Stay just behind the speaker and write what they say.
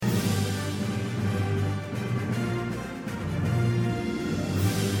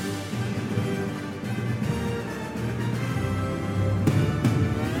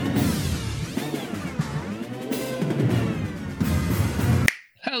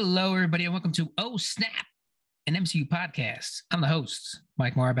Hello, everybody, and welcome to Oh Snap, an MCU podcast. I'm the host,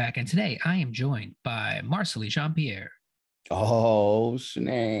 Mike Marbach, and today I am joined by Marcely Jean-Pierre. Oh,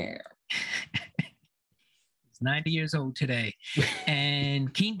 snap. He's 90 years old today.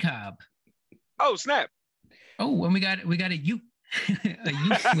 And Keen Cobb. Oh, snap. Oh, and we got a youth, a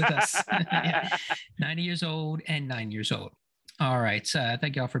youth with us. Yeah. 90 years old and 9 years old. All right.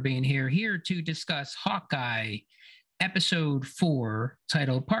 Thank y'all for being here to discuss Hawkeye episode 4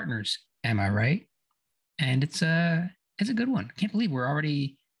 titled Partners. Am I right? And it's a good one. Can't believe we're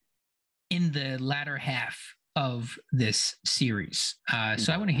already in the latter half of this series.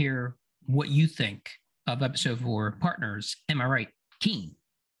 So I want to hear what you think of episode 4 Partners. Am I right? Keen.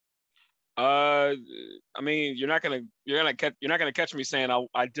 I mean, you're not gonna catch me saying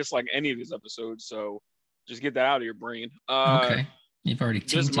I dislike any of these episodes. So just get that out of your brain. Okay, you've already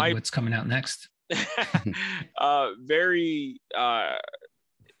tainted what's coming out next. I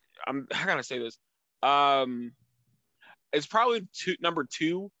gotta say this. It's probably number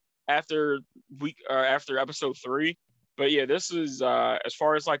 2 after episode 3. But yeah, this is as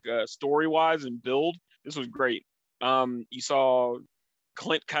far as like story wise and build, this was great. You saw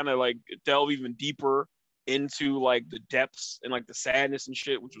Clint kind of like delve even deeper into like the depths and like the sadness and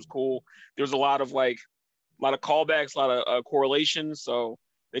shit, which was cool. There's a lot of callbacks, a lot of correlations. So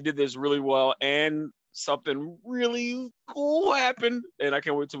they did this really well, and something really cool happened, and I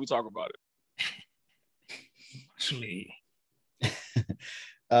can't wait till we talk about it. Actually,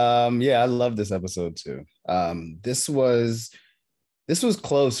 yeah, I love this episode too. This was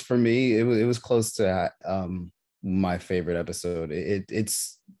close for me. It was close to my favorite episode.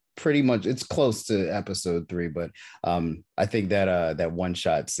 It's pretty much, it's close to episode 3, but I think that that one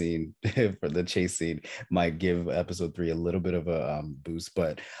shot scene for the chase scene might give episode 3 a little bit of a boost.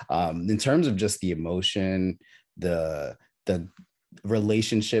 But in terms of just the emotion, the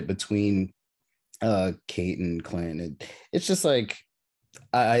relationship between Kate and Clint, it's just like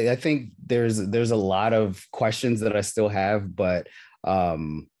I think there's a lot of questions that I still have, but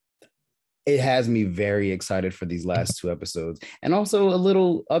it has me very excited for these last 2 episodes, and also a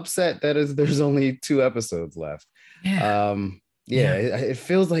little upset that there's only 2 episodes left. Yeah. It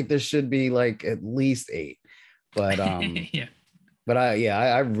feels like there should be like at least 8, but yeah. But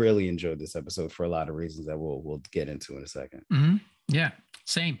I really enjoyed this episode for a lot of reasons that we'll get into in a second. Mm-hmm. Yeah,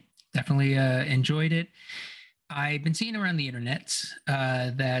 same. Definitely enjoyed it. I've been seeing around the internet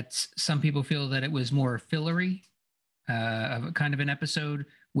that some people feel that it was more fillery of a kind of an episode,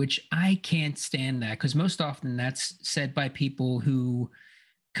 which I can't stand that, because most often that's said by people who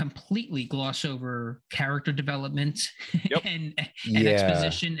completely gloss over character development and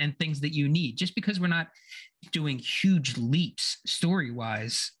exposition and things that you need. Just because we're not doing huge leaps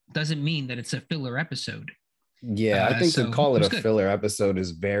story-wise doesn't mean that it's a filler episode. Yeah, I think to call it a filler episode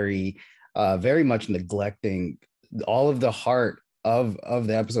is very much neglecting all of the heart of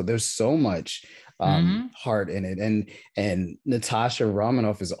the episode. There's so much heart in it, and Natasha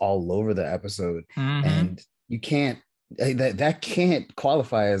Romanoff is all over the episode, and you can't that can't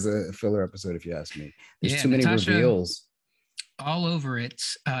qualify as a filler episode if you ask me. There's too many reveals all over it,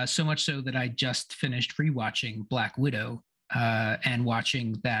 so much so that I just finished rewatching Black Widow and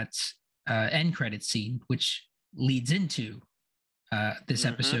watching that end credit scene, which leads into this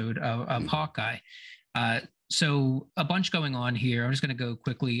episode of Hawkeye. So a bunch going on here. I'm just going to go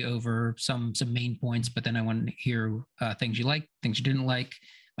quickly over some main points, but then I want to hear things you like, things you didn't like,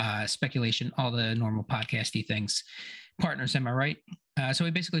 speculation, all the normal podcasty things. Partners, am I right? So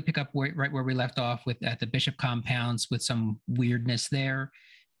we basically pick up right where we left off at the Bishop compounds with some weirdness there.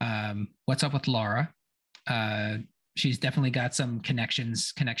 What's up with Laura? She's definitely got some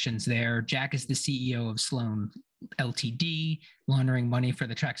connections there. Jack is the CEO of Sloan Ltd, laundering money for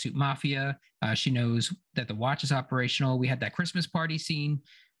the Tracksuit Mafia. She knows that the watch is operational. We had that Christmas party scene,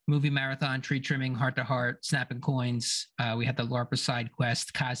 movie marathon, tree trimming, heart to heart, snapping coins. We had the LARPA side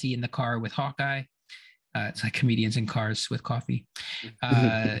quest, Kazi in the car with Hawkeye. It's like comedians in cars with coffee.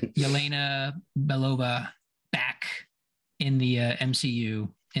 Yelena Belova back in the MCU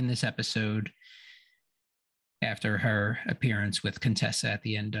in this episode after her appearance with Contessa at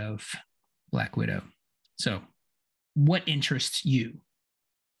the end of Black Widow. So what interests you?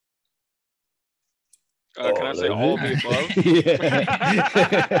 Can I say all of the above?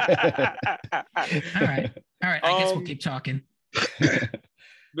 All right. I guess we'll keep talking.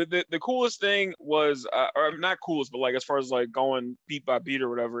 But the coolest thing was, or not coolest, but like as far as like going beat by beat or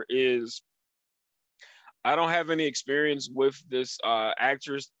whatever, is I don't have any experience with this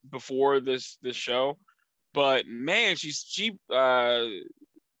actress before this show, but man, she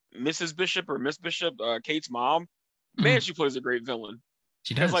Mrs. Bishop or Miss Bishop, Kate's mom, man, she plays a great villain.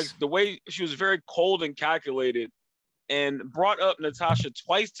 She because does. like the way she was very cold and calculated, and brought up Natasha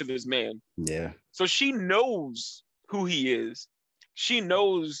twice to this man. Yeah. So she knows who he is. She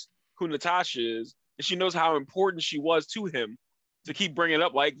knows who Natasha is, and she knows how important she was to him to keep bringing it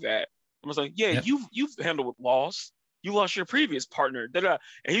up like that. I was like, yeah, Yep. you've handled loss. You lost your previous partner. Da-da.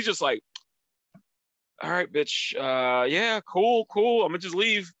 And he's just like, all right, bitch. Yeah, cool. I'm gonna just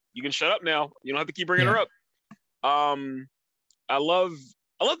leave. You can shut up now. You don't have to keep bringing her up. I love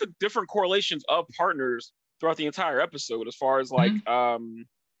the different correlations of partners throughout the entire episode, as far as like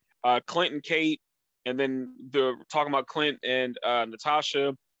Clint and Kate, and then the talking about Clint and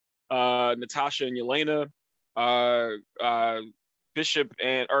Natasha, Natasha and Yelena, Bishop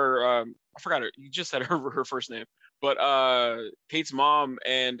and I forgot her. You just said her first name, but Kate's mom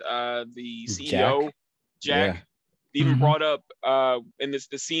and the CEO Jack Yeah. even brought up in the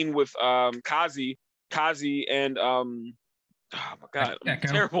scene with Kazi and oh my god, I'm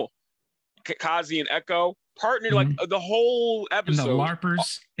terrible. Kazi and Echo partnered like the whole episode. And the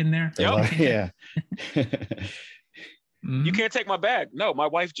LARPers in there. Yep. Yeah. You can't take my bag. No, my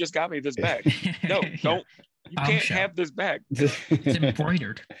wife just got me this bag. No, don't. You can't have this bag. It's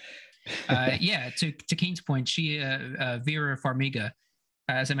embroidered. To Kane's point, she Vera Farmiga,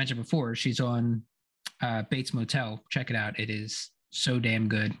 as I mentioned before, she's on Bates Motel. Check it out. It is so damn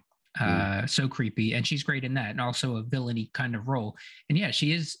good. So creepy, and she's great in that, and also a villainy kind of role. And yeah,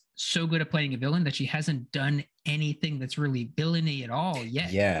 she is so good at playing a villain that she hasn't done anything that's really villainy at all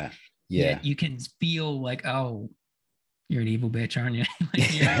yet. Yeah. Yet you can feel like, oh, you're an evil bitch, aren't you?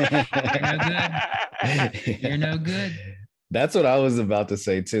 Like, you're no good. You're no good. That's what I was about to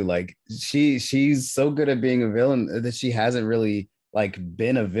say too. Like she's so good at being a villain that she hasn't really like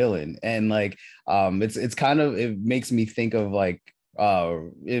been a villain, and like it's kind of, it makes me think of like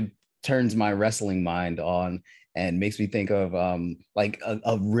it turns my wrestling mind on and makes me think of like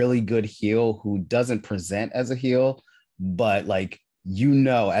a really good heel who doesn't present as a heel, but like, you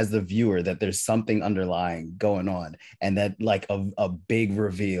know, as the viewer that there's something underlying going on, and that like a big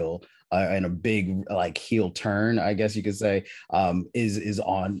reveal and a big like heel turn, I guess you could say, is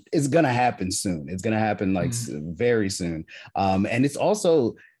gonna happen soon. It's gonna happen like very soon. And it's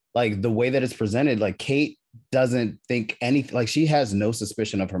also like the way that it's presented, like Kate doesn't think anything, like she has no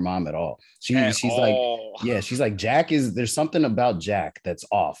suspicion of her mom at all. She's like, yeah, she's like, there's something about Jack that's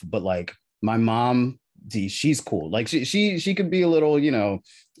off, but like my mom, she's cool. Like she could be a little, you know,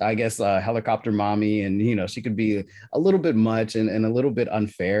 I guess helicopter mommy, and you know, she could be a little bit much and a little bit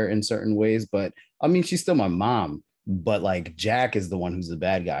unfair in certain ways, but I mean, she's still my mom. But like Jack is the one who's the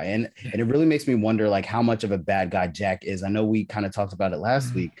bad guy, and it really makes me wonder like how much of a bad guy Jack is. I know we kind of talked about it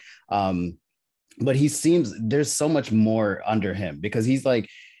last week, but he seems there's so much more under him, because he seems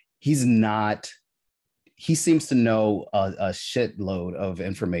to know a shitload of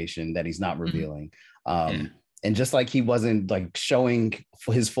information that he's not revealing. And just like he wasn't like showing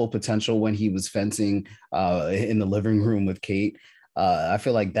his full potential when he was fencing in the living room with Kate, I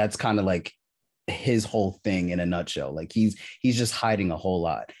feel like that's kind of like his whole thing in a nutshell. Like he's just hiding a whole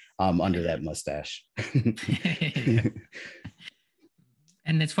lot under that mustache.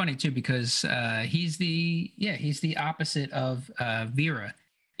 And it's funny too, because he's the opposite of Vera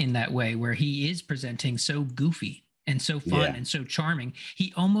in that way, where he is presenting so goofy and so fun and so charming.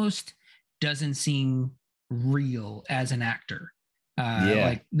 He almost doesn't seem real as an actor.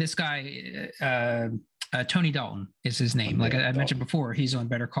 Like this guy, Tony Dalton is his name. Like I mentioned before, he's on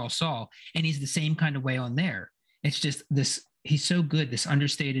Better Call Saul, and he's the same kind of way on there. It's just this, he's so good, this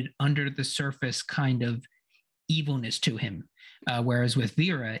understated, under the surface kind of evilness to him. Whereas with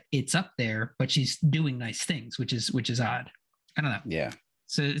Vera, it's up there, but she's doing nice things, which is odd. I don't know. Yeah.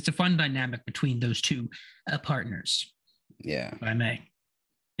 So it's a fun dynamic between those two partners. Yeah. If I may.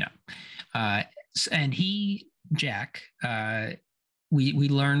 Yeah. And Jack, we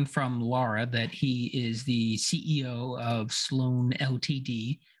learned from Laura that he is the CEO of Sloan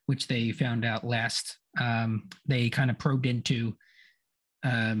Ltd, which they found out last. They kind of probed into,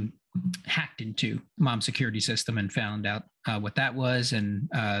 hacked into Mom's security system and found out what that was, and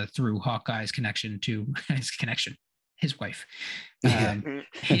through Hawkeye's connection to his wife,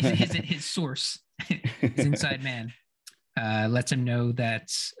 his source, his inside man, lets him know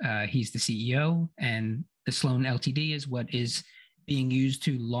that he's the CEO, and the Sloan Ltd is what is being used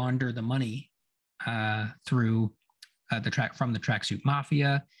to launder the money through the tracksuit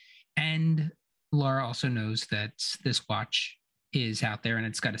mafia. And Laura also knows that this watch is out there and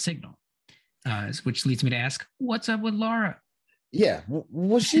it's got a signal, which leads me to ask, what's up with Laura? Yeah,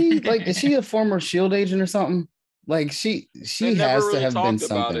 was she like, is she a former SHIELD agent or something? Like she has really to have been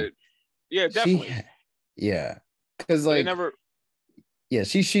something. Yeah, definitely. Yeah, because like Yeah,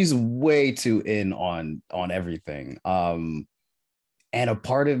 she's way too in on everything. And a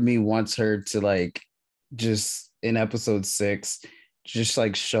part of me wants her to like just in episode 6, just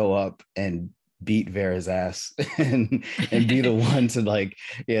like show up and beat Vera's ass and be the one to like,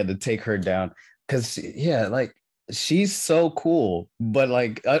 yeah, to take her down. Cause yeah, like she's so cool, but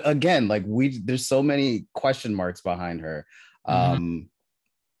like again, like there's so many question marks behind her. Mhm.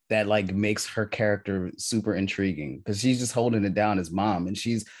 That like makes her character super intriguing because she's just holding it down as mom, and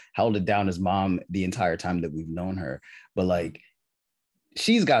she's held it down as mom the entire time that we've known her. But like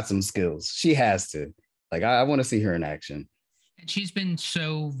she's got some skills. She has to. Like I want to see her in action. And she's been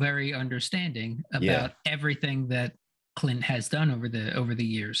so very understanding Yeah. about everything that Clint has done over the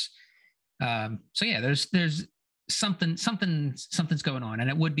years. So yeah, there's something's going on, and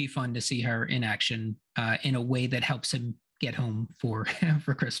it would be fun to see her in action in a way that helps him get home for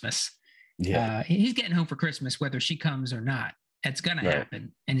for Christmas. Yeah. He's getting home for Christmas whether she comes or not. It's gonna Right.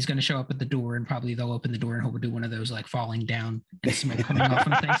 happen, and he's gonna show up at the door, and probably they'll open the door and he'll do one of those like falling down and smoke coming off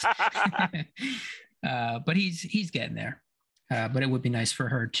and things. But he's getting there. But it would be nice for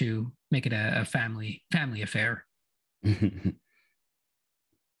her to make it a family affair.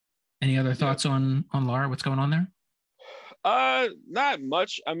 Any other thoughts on Laura? What's going on there? Not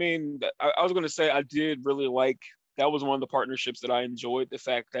much. I mean, I was gonna say I did really like that was one of the partnerships that I enjoyed. The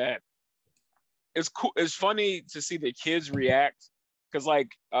fact that it's cool, it's funny to see the kids react because like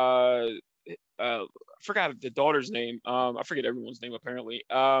I forgot the daughter's name. I forget everyone's name apparently.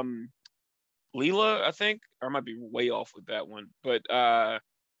 Leela, I think, or I might be way off with that one, but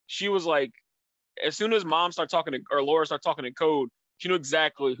she was like, as soon as mom started talking to, or Laura started talking in code, she knew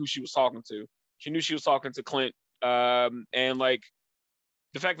exactly who she was talking to. She knew she was talking to Clint, and like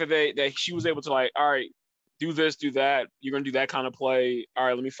the fact that that she was able to like, all right, do this, do that. You're gonna do that kind of play. All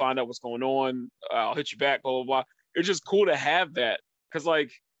right, let me find out what's going on. I'll hit you back. Blah blah blah. It's just cool to have that because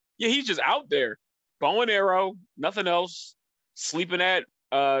like, yeah, he's just out there, bow and arrow, nothing else, sleeping at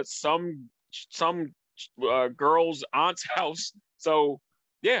some girl's aunt's house. So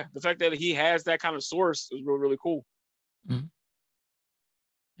yeah, the fact that he has that kind of source is really really cool. Mm-hmm.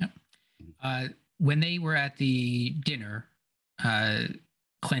 Yeah. When they were at the dinner,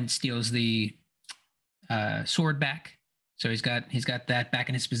 Clint steals the sword back, so he's got that back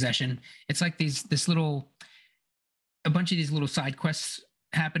in his possession. It's like a bunch of these little side quests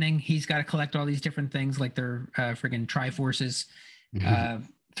happening. He's got to collect all these different things, like they're friggin' Triforces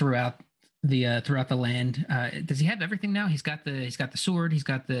throughout the land. Does he have everything now? He's got the sword. He's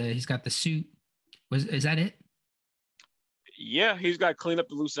got the suit. Is that it? Yeah, he's got to clean up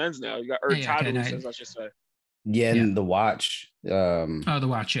the loose ends now. You got or tie the loose ends, I should say. Yeah, and the watch. The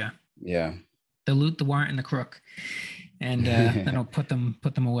watch. Yeah. Yeah. The loot, the warrant, and the crook, and then I'll put them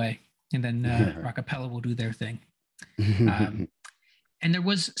away, and then Rockapella will do their thing. And there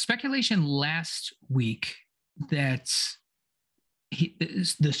was speculation last week that he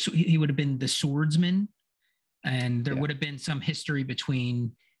would have been the swordsman, and there would have been some history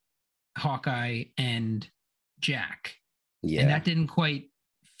between Hawkeye and Jack. Yeah, and that didn't quite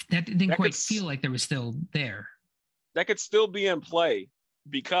feel like there was still there. That could still be in play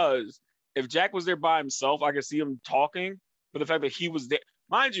because if Jack was there by himself, I could see him talking. But the fact that he was there,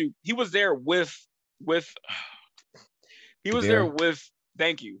 mind you, he was there with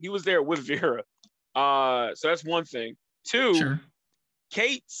thank you. He was there with Vera. So that's one thing. Two, sure.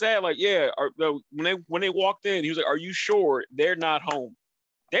 Kate said like, yeah, when they walked in, he was like, "Are you sure they're not home?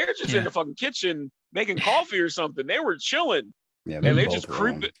 They're just in the fucking kitchen making coffee or something. They were chilling." Yeah, and they just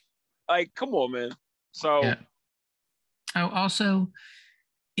creeping. Like, come on, man. So, also,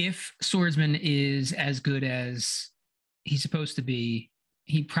 if Swordsman is as good as he's supposed to be,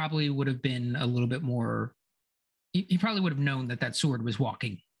 he probably would have been a little bit more. He probably would have known that sword was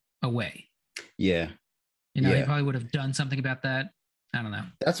walking away. Yeah, he probably would have done something about that. I don't know.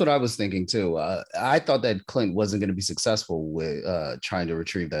 That's what I was thinking too. I thought that Clint wasn't going to be successful with trying to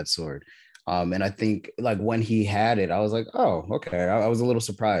retrieve that sword. And I think like when he had it, I was like, oh, okay. I was a little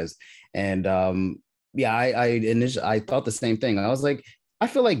surprised. And I thought the same thing. I was like, I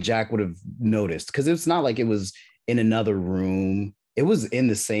feel like Jack would have noticed because it's not like it was in another room. It was in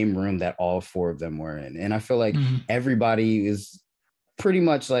the same room that all 4 of them were in. And I feel like everybody is pretty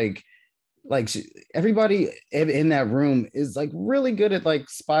much like everybody in that room is like really good at like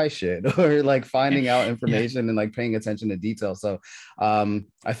spy shit or like finding out information and like paying attention to detail. So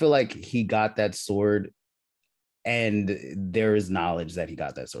I feel like he got that sword and there is knowledge that he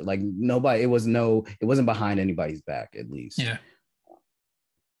got that sword. Like it wasn't behind anybody's back at least. Yeah.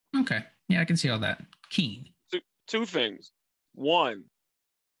 Okay. Yeah, I can see all that. Keen. Two things. One,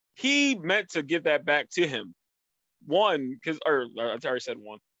 he meant to give that back to him. one, because or I already said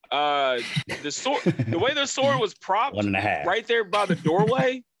one. The way the sword was propped 1.5 right there by the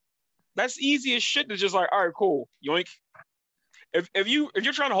doorway, that's easy as shit to just like, all right, cool, yoink. If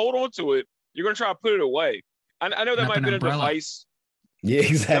you're trying to hold on to it, you're gonna try to put it away. I know that might have been umbrella. a device. Yeah,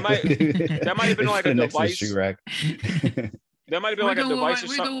 exactly. That might have been like a device. Shoe rack. That might have been like a device or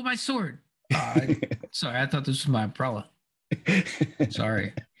something. Where go with my sword? Sorry, I thought this was my umbrella.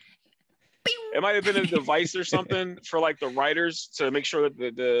 Sorry. It might have been a device or something for like the writers to make sure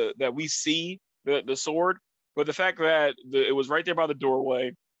that that we see the sword. But the fact that it was right there by the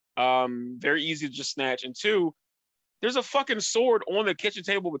doorway, very easy to just snatch. And two, there's a fucking sword on the kitchen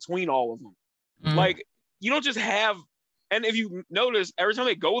table between all of them. Like, you don't just have. And if you notice, every time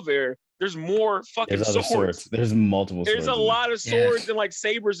they go there, there's more fucking swords. There's multiple swords. There's a lot of swords and like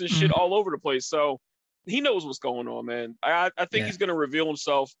sabers and shit all over the place. So he knows what's going on, man. I think he's gonna reveal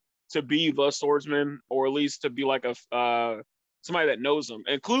himself to be the swordsman, or at least to be like a somebody that knows him,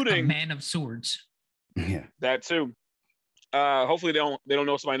 including a man of swords. Yeah, that too. Hopefully they don't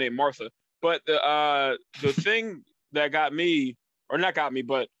know somebody named Martha. But the thing that got me, or not got me,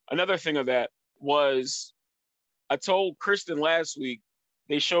 but another thing of that was, I told Kristen last week,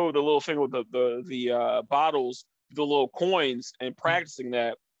 they showed the little thing with the bottles, the little coins, and practicing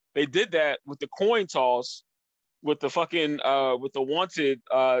that. They did that with the coin toss, with the fucking with the wanted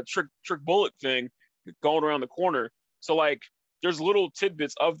trick bullet thing going around the corner. So like, there's little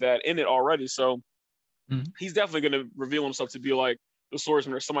tidbits of that in it already. So he's definitely going to reveal himself to be like the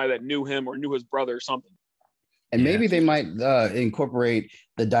swordsman, or somebody that knew him or knew his brother or something. And maybe they might incorporate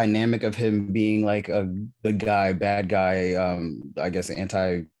the dynamic of him being like a good guy, bad guy, I guess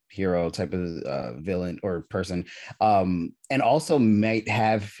anti-hero type of villain or person. And also might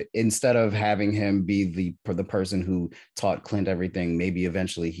have, instead of having him be the person who taught Clint everything, maybe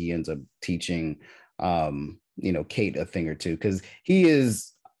eventually he ends up teaching, Kate a thing or two. Because he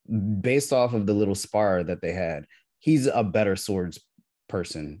is, based off of the little spar that they had, he's a better swords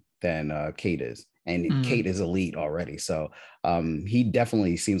person than Kate is. And Kate is elite already. So he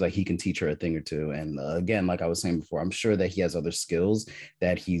definitely seems like he can teach her a thing or two. And again, like I was saying before, I'm sure that he has other skills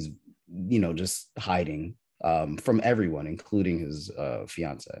that he's, just hiding from everyone, including his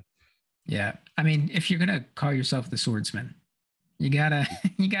fiance. Yeah. I mean, if you're going to call yourself the swordsman, you gotta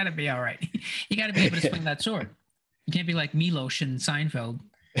be all right. You gotta be able to swing that sword. You can't be like Milos and Seinfeld.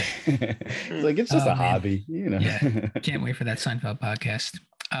 Like, it's just a hobby, Yeah. Can't wait for that Seinfeld podcast.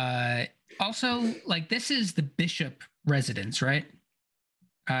 Also, like, this is the Bishop residence, right?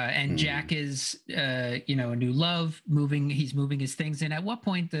 And Jack is, a new love, he's moving his things in. At what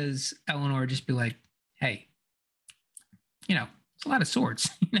point does Eleanor just be like, hey, it's a lot of swords.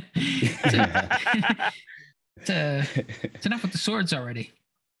 It's enough with the swords already.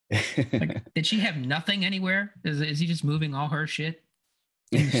 Like, did she have nothing anywhere? Is he just moving all her shit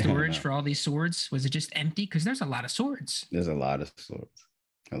in storage for all these swords? Was it just empty? Because there's a lot of swords. There's a lot of swords.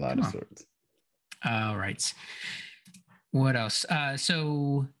 Swords. All right. What else?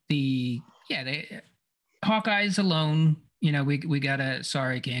 So Hawkeye's alone. We gotta.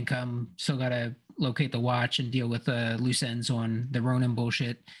 Sorry, can't come. Still gotta locate the watch and deal with loose ends on the Ronin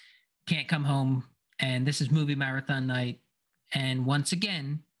bullshit. Can't come home, and this is movie marathon night. And once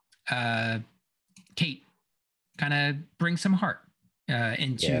again, Kate kind of brings some heart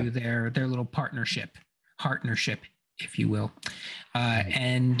into their little partnership, if you will.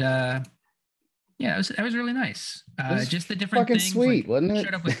 That was really nice. Just the different fucking things. Sweet, wasn't it?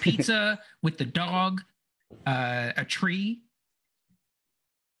 Showed up with pizza, with the dog, a tree.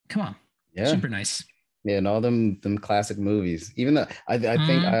 Come on, super nice. Yeah, and all them classic movies. Even though I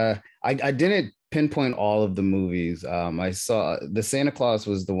think I didn't pinpoint all of the movies. I saw the Santa Claus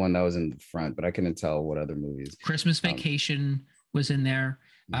was the one that was in the front, but I couldn't tell what other movies. Christmas Vacation was in there.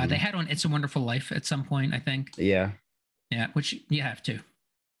 They had on It's a Wonderful Life at some point, I think. Yeah, which you have to.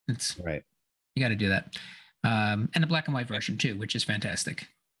 It's right. You got to do that. And the black and white version too, which is fantastic.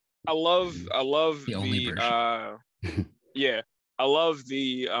 I love the only version. Yeah, I love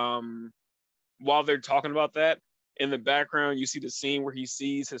the while they're talking about that, in the background you see the scene where he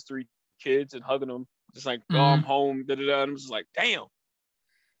sees his 3 kids and hugging them, just like, oh, I'm home, and I'm just like, damn,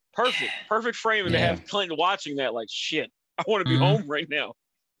 perfect framing to have Clinton watching that, like, shit, I want to be home right now.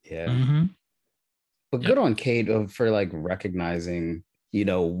 But good on Kate for like recognizing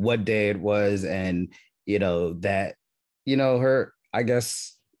what day it was, and that her, I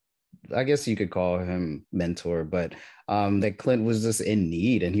guess you could call him mentor, but that Clint was just in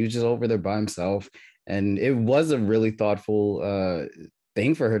need and he was just over there by himself, and it was a really thoughtful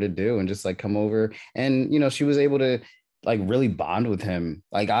thing for her to do, and just like come over, and she was able to like really bond with him.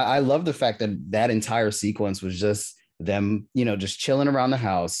 Like I love the fact that that entire sequence was just them, you know, just chilling around the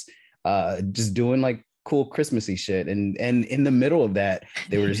house, just doing like cool Christmassy shit. And in the middle of that,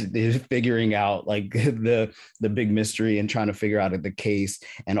 they were figuring out like the big mystery and trying to figure out the case.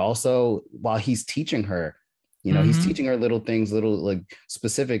 And also while he's teaching her, you know, he's teaching her little things, little like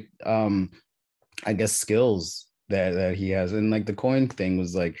specific I guess skills that he has. And like the coin thing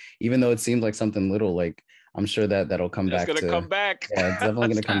was like, even though it seemed like something little, like I'm sure that'll come It's back. gonna come back. Yeah, it's definitely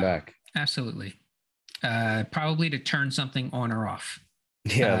gonna come back. Absolutely. Probably to turn something on or off.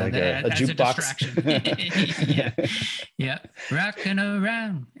 Yeah, like a jukebox. Yeah. Rocking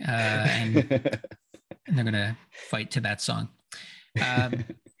around. And they're gonna fight to that song.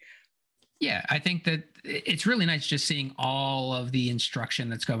 Yeah, I think that it's really nice just seeing all of the instruction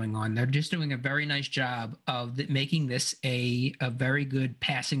that's going on. They're just doing a very nice job of making this a very good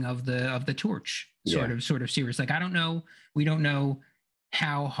passing of the torch sort of series. Like we don't know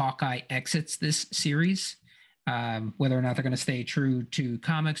how Hawkeye exits this series, whether or not they're going to stay true to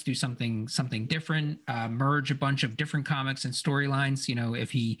comics, do something different, merge a bunch of different comics and storylines. You know,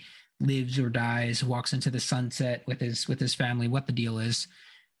 if he lives or dies, walks into the sunset with his family, what the deal is.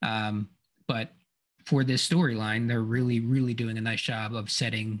 But for this storyline, they're really, really doing a nice job of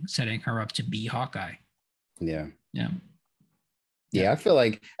setting her up to be Hawkeye. Yeah. Yeah. I feel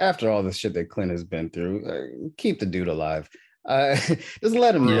like after all the shit that Clint has been through, keep the dude alive. Just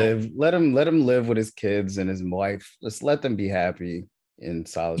let him live. Let him live with his kids and his wife. Just let them be happy in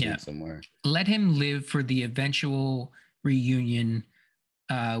solitude somewhere. Let him live for the eventual reunion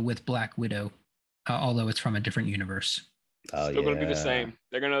with Black Widow, although it's from a different universe. Still gonna be the same.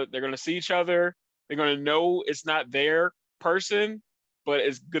 They're gonna see each other. They're gonna know it's not their person, but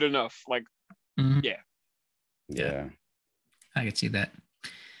it's good enough. Like, yeah. I could see that.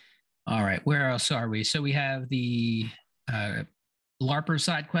 All right, where else are we? So we have the LARPer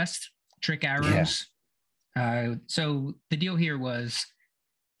side quest, Trick Arrows. Yeah. So the deal here was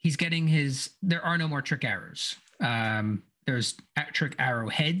he's getting there are no more Trick Arrows. There's Trick Arrow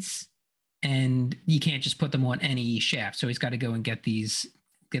heads, and you can't just put them on any shaft. So he's got to go and get this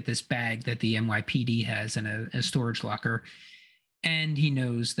bag that the NYPD has in a storage locker. And he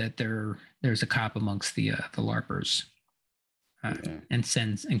knows that there's a cop amongst the LARPers.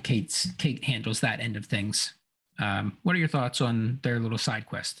 And Kate handles that end of things. What are your thoughts on their little side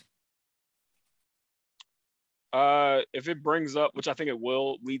quest? If it brings up, which I think it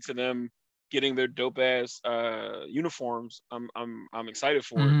will, lead to them getting their dope ass uniforms, I'm excited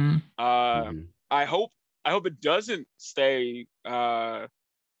for it. I hope it doesn't stay to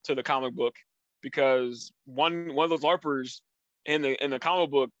the comic book, because one of those LARPers in the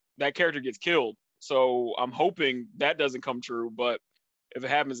comic book, that character gets killed. So I'm hoping that doesn't come true, but if it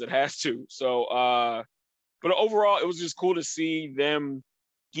happens, it has to. So, but overall, it was just cool to see them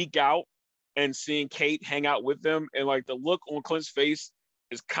geek out and seeing Kate hang out with them. And like the look on Clint's face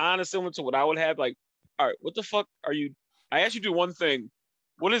is kind of similar to what I would have. Like, all right, what the fuck are you? I asked you to do one thing.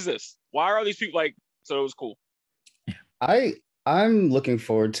 What is this? Why are these people like? So it was cool. I'm looking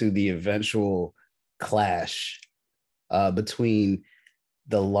forward to the eventual clash between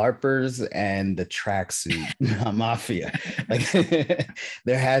the LARPers and the tracksuit mafia. Like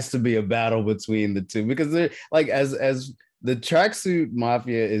there has to be a battle between the two, because they're like, as the tracksuit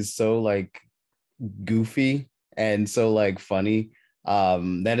mafia is so like goofy and so like funny,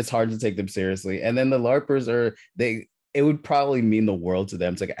 that it's hard to take them seriously. And then the LARPers it would probably mean the world to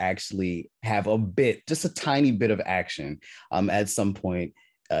them to actually have just a tiny bit of action at some point,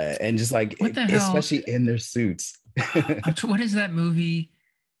 and just like, especially in their suits. What is that movie?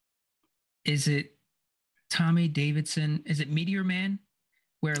 Is it Tommy Davidson? Is it Meteor Man?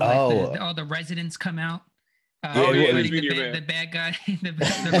 Where like all the residents come out? The bad guy, the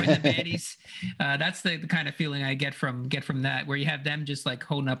baddies. That's the kind of feeling I get from that, where you have them just like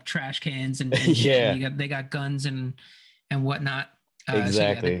holding up trash cans and they got guns and whatnot.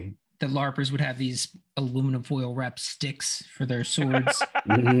 Exactly. So the LARPers would have these aluminum foil wrapped sticks for their swords.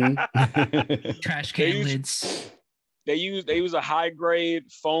 Trash can lids. They use a high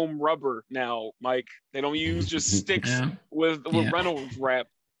grade foam rubber now, Mike. They don't use just sticks with Reynolds wrap.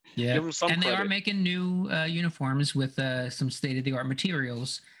 Yeah, give them some and credit. They are making new uniforms with some state of the art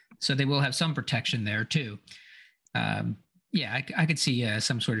materials, so they will have some protection there too. I could see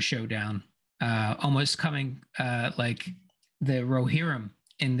some sort of showdown, almost coming like the Rohirrim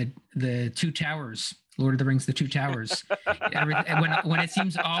in the Two Towers, Lord of the Rings, the Two Towers. When it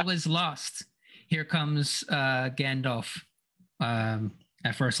seems all is lost, here comes Gandalf.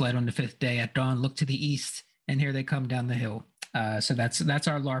 At first light on the fifth day, at dawn, look to the east, and here they come down the hill. So that's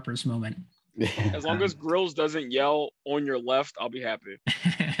our LARPers moment. As long as Grills doesn't yell on your left, I'll be happy.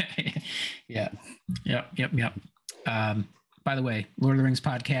 Yeah. Yep. By the way, Lord of the Rings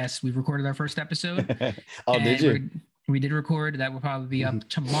podcast, we've recorded our first episode. Oh, did you? We did record. That will probably be up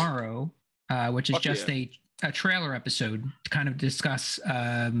tomorrow, which is just a trailer episode to kind of discuss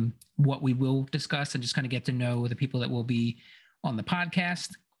what we will discuss and just kind of get to know the people that will be on the podcast.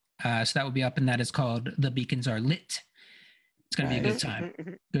 So that will be up, and that is called The Beacons Are Lit. It's going to be a good time.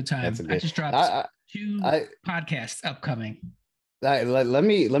 Good time. I just dropped two podcasts upcoming. Let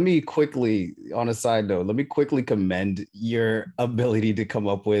me quickly, on a side note, let me quickly commend your ability to come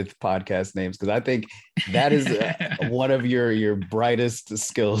up with podcast names, because I think that is one of your brightest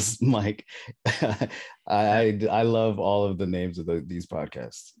skills, Mike. I love all of the names of these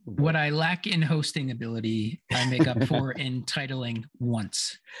podcasts. What I lack in hosting ability, I make up for in titling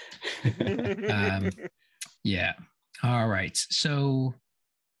once. Yeah. All right. So,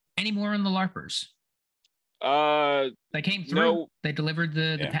 any more on the LARPers? They came through. No, they delivered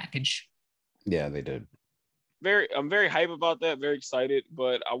the package. Yeah, they did. I'm very hype about that. Very excited,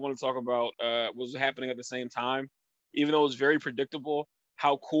 but I want to talk about what was happening at the same time. Even though it was very predictable,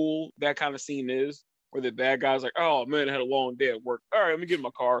 how cool that kind of scene is, where the bad guy's like, "Oh man, I had a long day at work. All right, let me get in my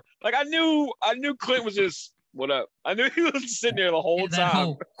car." Like I knew Clint was just, "What up?" I knew he was sitting there the whole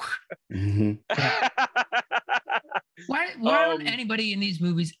time. Why don't anybody in these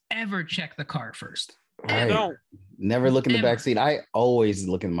movies ever check the car first? Right. No. Never look in the back seat. I always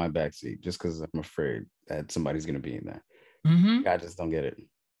look in my back seat just because I'm afraid that somebody's going to be in there. Mm-hmm. I just don't get it.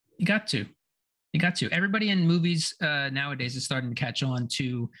 You got to. Everybody in movies nowadays is starting to catch on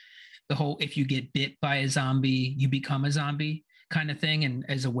to the whole if you get bit by a zombie, you become a zombie kind of thing, and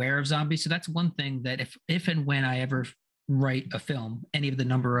is aware of zombies. So that's one thing that if and when I ever write a film, any of the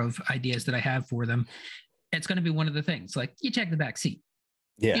number of ideas that I have for them, it's going to be one of the things. Like you check the back seat.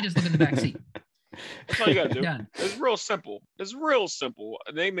 Yeah. You just look in the back seat. That's all you gotta do. Done. It's real simple.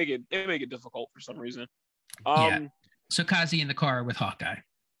 They make it difficult for some reason. So Kazi in the car with Hawkeye.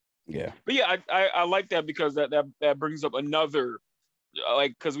 Yeah. But yeah, I like that because that brings up another,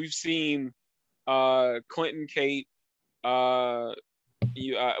 because we've seen Clint and Kate, was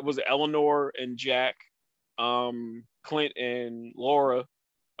it Eleanor and Jack, Clint and Laura,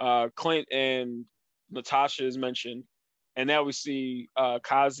 Clint and Natasha is mentioned, and now we see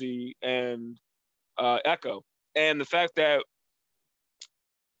Kazi and Echo. And the fact that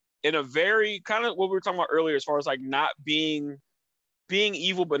in a very kind of what we were talking about earlier, as far as like not being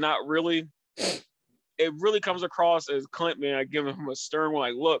evil, but not really, it really comes across as Clint, man, giving him a stern one,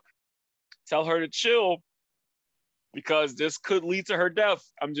 like, look, tell her to chill because this could lead to her death.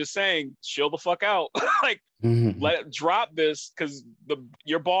 I'm just saying, chill the fuck out. Like, drop this because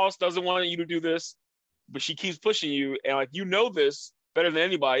your boss doesn't want you to do this, but she keeps pushing you. And like, this better than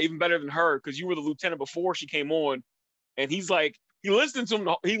anybody, even better than her, because you were the lieutenant before she came on. And he's like, he listened to him,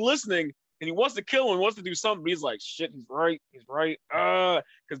 he listening, and he wants to kill him, wants to do something, but he's like, shit, he's right.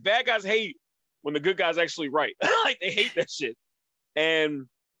 Because bad guys hate when the good guys actually right. Like, they hate that shit. And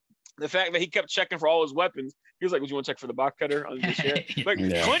the fact that he kept checking for all his weapons, he was like, would you want to check for the box cutter? Like,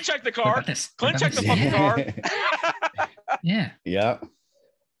 yeah. Clint checked the car. Clint checked the fucking car. Yeah.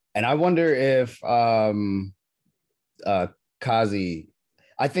 And I wonder if Kazi,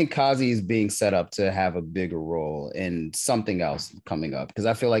 I think Kazi is being set up to have a bigger role in something else coming up, because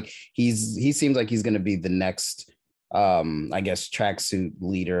I feel like he seems like he's going to be the next I guess tracksuit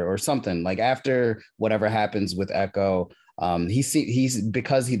leader or something, like after whatever happens with Echo.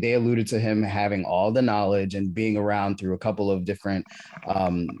 They alluded to him having all the knowledge and being around through a couple of different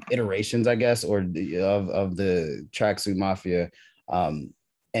iterations, I guess, or of the tracksuit mafia.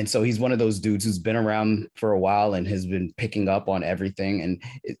 And so he's one of those dudes who's been around for a while and has been picking up on everything, and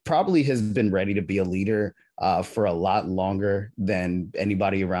it probably has been ready to be a leader for a lot longer than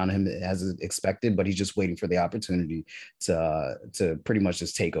anybody around him has expected, but he's just waiting for the opportunity to pretty much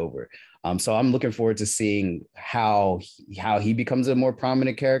just take over. So I'm looking forward to seeing how he becomes a more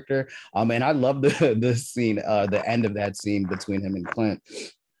prominent character. And I love the scene, the end of that scene between him and Clint.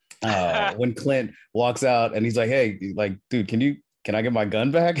 When Clint walks out and he's like, "Hey, like, dude, can I get my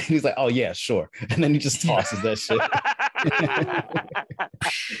gun back?" And he's like, "Oh yeah, sure." And then he just tosses that shit.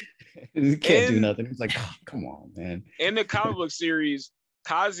 He can't do nothing. He's like, "Oh, come on, man." In the comic book series,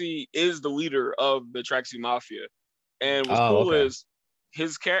 Kazi is the leader of the Tracksuit Mafia, and what's cool is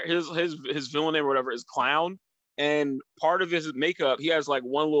his villain name or whatever is Clown, and part of his makeup, he has like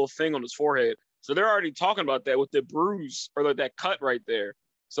one little thing on his forehead. So they're already talking about that with the bruise or like that cut right there.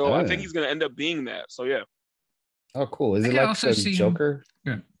 So I think he's gonna end up being that. So yeah. Oh, cool. Is it like the Joker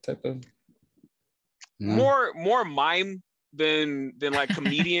type of? No. More mime than like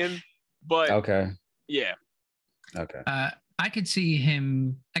comedian. But okay. Yeah. Okay. I could see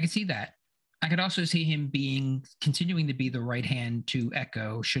him. I could see that. I could also see him continuing to be the right hand to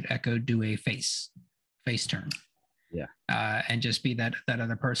Echo should Echo do a face turn. Yeah. And just be that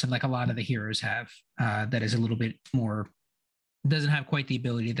other person, like a lot of the heroes have, that is a little bit more, doesn't have quite the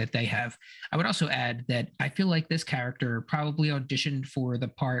ability that they have. I would also add that I feel like this character probably auditioned for the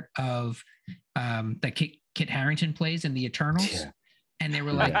part of that Kit Harington plays in the Eternals. Yeah. And they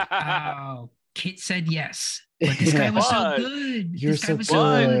were like, oh, Kit said yes. But this guy was so good. You're this guy so was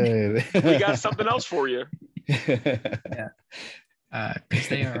good. So good. We got something else for you. Yeah. Because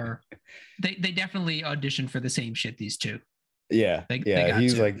they definitely auditioned for the same shit, these two. Yeah. They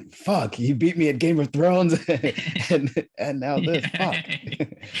He's to. like, fuck, you beat me at Game of Thrones. and now this, fuck.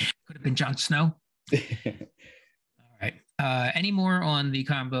 Could have been Jon Snow. All right. Any more on the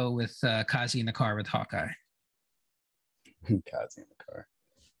combo with Kazi in the car with Hawkeye? Kazi in the car.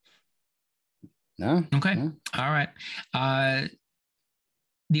 No. Okay. No. All right.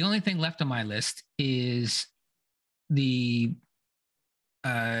 The only thing left on my list is the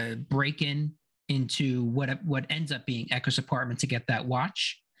break-in into what ends up being Echo's apartment to get that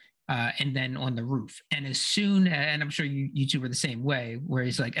watch, and then on the roof. And and I'm sure you two were the same way, where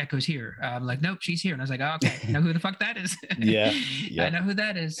he's like, Echo's here. I'm like, nope, she's here. And I was like, oh, okay, I know who the fuck that is. Yeah. I know who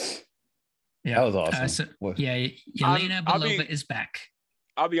that is. Yeah. That was awesome. Yelena Belova is back.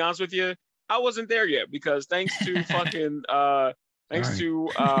 I'll be honest with you. I wasn't there yet because thanks to fucking What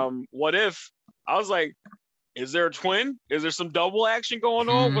If, I was like, is there a twin? Is there some double action going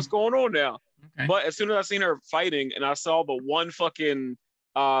on? What's going on now? Okay. But as soon as I seen her fighting and I saw the one fucking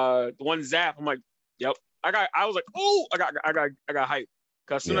one zap, I'm like, yep. I was like, oh, I got hyped.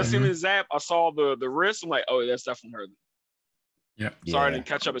 Cause as soon as I seen the zap, I saw the wrist. I'm like, oh, that's definitely her. Yep. Sorry, I didn't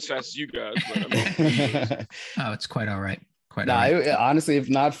catch up as fast as you guys. But oh, it's quite all right. Honestly, if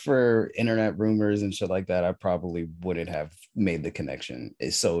not for internet rumors and shit like that, I probably wouldn't have made the connection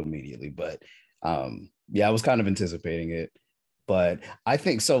so immediately. But I was kind of anticipating it. But I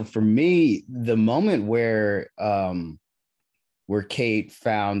think so. For me, the moment where Kate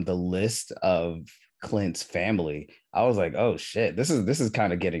found the list of Clint's family, I was like, oh shit, this is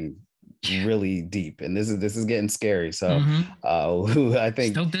kind of getting really deep, and this is getting scary. So I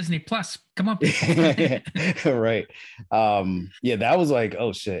think still Disney Plus. Come on. Right. That was like,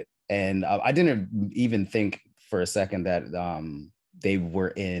 oh shit. And I didn't even think for a second that they were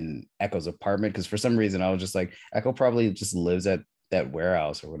in Echo's apartment, because for some reason I was just like, Echo probably just lives at that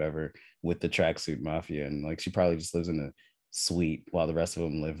warehouse or whatever with the tracksuit mafia, and like she probably just lives in a suite while the rest of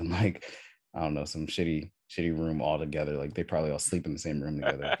them live in like, I don't know, some shitty room all together. Like they probably all sleep in the same room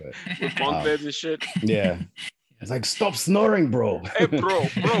together. But with bunk beds and shit. Yeah. It's like, stop snoring, bro. Hey, bro,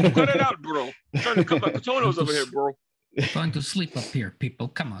 cut it out, bro. I'm trying to cut my cotonos over here, bro. Going to sleep up here, people.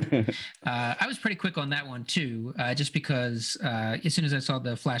 Come on. I was pretty quick on that one too, just because as soon as I saw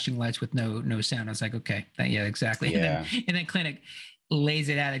the flashing lights with no sound, I was like, okay, yeah, exactly. Yeah. And then Clinic lays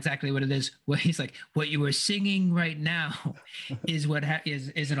it out exactly what it is. Well, he's like, what you were singing right now is what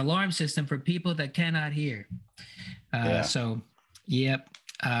is an alarm system for people that cannot hear. So, yep.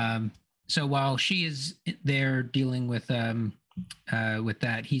 So while she is there dealing with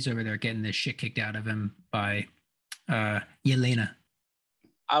that, he's over there getting this shit kicked out of him by Yelena.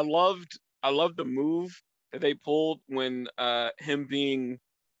 I loved the move that they pulled when him being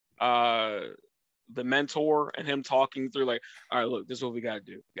the mentor and him talking through like, all right, look, this is what we gotta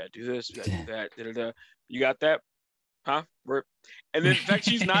do. We gotta do this, we gotta do that. Da-da-da. You got that? Huh? And then the fact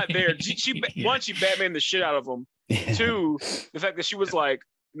she's not there, she Batman the shit out of him. Two, the fact that she was like,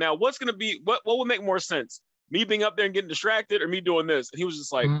 now what's gonna be what would make more sense? Me being up there and getting distracted or me doing this? And he was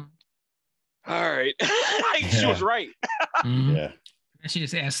just like, all right. She was right. Yeah. And she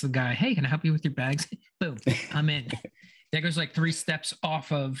just asked the guy, hey, can I help you with your bags? Boom, I'm in. That goes like 3 steps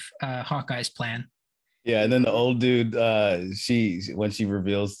off of Hawkeye's plan. Yeah, and then the old dude, when she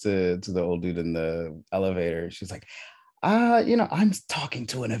reveals to the old dude in the elevator, she's like, I'm talking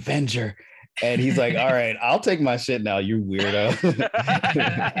to an Avenger. And he's like, all right, I'll take my shit now, you weirdo.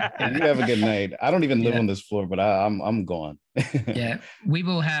 You have a good night. I don't even live on this floor, but I'm gone. Yeah, we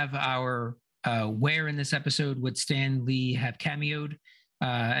will have our where in this episode would Stan Lee have cameoed,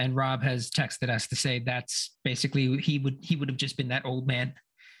 and Rob has texted us to say that's basically he would have just been that old man.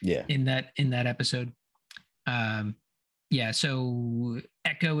 Yeah. In that episode. So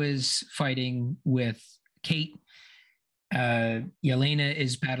Echo is fighting with Kate. Yelena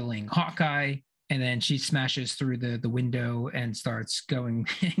is battling Hawkeye, and then she smashes through the window and starts going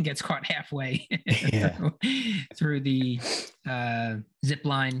and gets caught halfway through the zip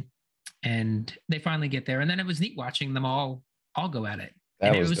line, and they finally get there. And then it was neat watching them all go at it. That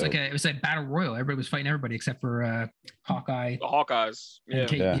and was it was dope. it was like battle royal. Everybody was fighting everybody except for Hawkeye. The Hawkeyes. Yeah.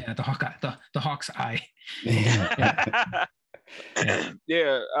 Yeah, the Hawkeye, the Hawk's Eye. Yeah.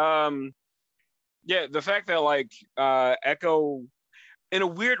 Yeah. The fact that like Echo, in a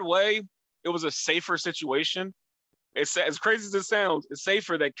weird way, it was a safer situation. It's as crazy as it sounds. It's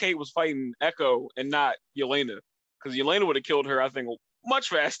safer that Kate was fighting Echo and not Yelena, because Yelena would have killed her, I think, much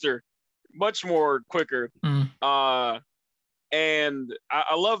faster, much more quicker. And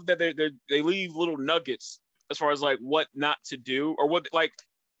I love that they leave little nuggets as far as like what not to do, or what, like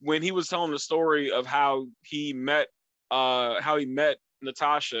when he was telling the story of how he met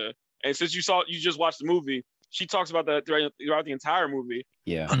Natasha. And since you just watched the movie, she talks about that throughout the entire movie.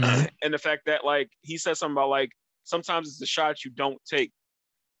 Yeah. And the fact that like he said something about like sometimes it's the shots you don't take.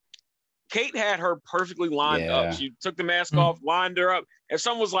 Kate had her perfectly lined up. She took the mask off, lined her up, and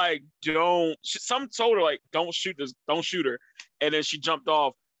someone was like, some told her like, don't shoot her. And then she jumped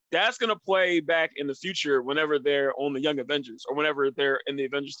off. That's going to play back in the future whenever they're on the Young Avengers or whenever they're in the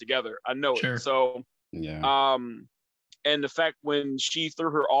Avengers together. I know it. So, and the fact when she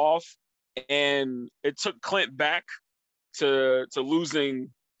threw her off and it took Clint back to losing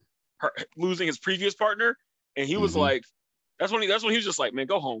his previous partner. And he was like, that's when he was just like, man,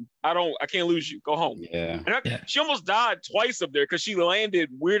 go home. I can't lose you. Go home. Yeah. And she almost died twice up there because she landed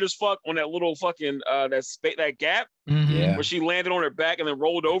weird as fuck on that little fucking that gap where she landed on her back and then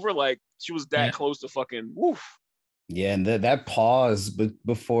rolled over. Like she was that close to fucking woof. Yeah, and that pause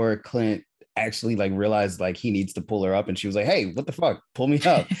before Clint actually like realized like he needs to pull her up, and she was like, hey, what the fuck, pull me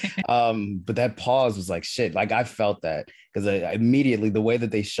up. But that pause was like shit. Like I felt that because immediately the way that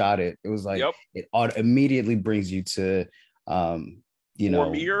they shot it was like it immediately brings you to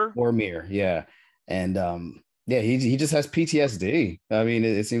Vormir. Yeah. And he just has PTSD. I mean,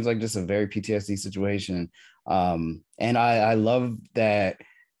 it seems like just a very PTSD situation. And I love that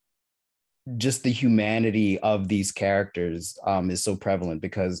just the humanity of these characters is so prevalent,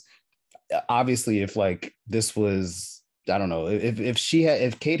 because obviously if like this was, I don't know,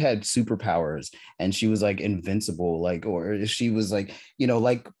 if Kate had superpowers and she was like invincible, like, or if she was like,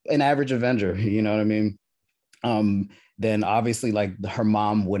 like an average Avenger, you know what I mean? Then obviously like her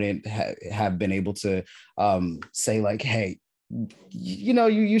mom wouldn't have been able to say like, hey,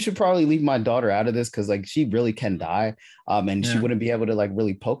 you should probably leave my daughter out of this because like she really can die, and she wouldn't be able to like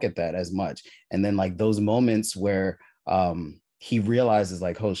really poke at that as much. And then like those moments where he realizes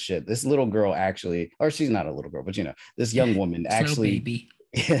like, oh shit, this little girl actually, or she's not a little girl, but this young woman actually baby.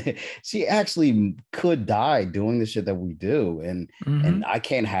 She actually could die doing the shit that we do, and I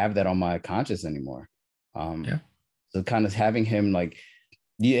can't have that on my conscience anymore. So kind of having him like,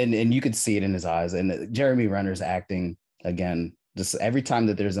 and you could see it in his eyes, and Jeremy Renner's acting again, just every time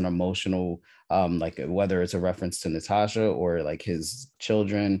that there's an emotional, like whether it's a reference to Natasha or like his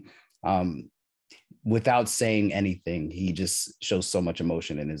children, without saying anything, he just shows so much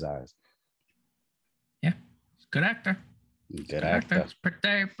emotion in his eyes. Yeah, good actor. Good actor.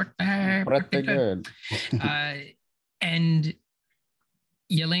 Pretty good. And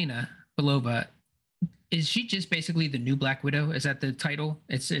Yelena Belova, is she just basically the new Black Widow? Is that the title?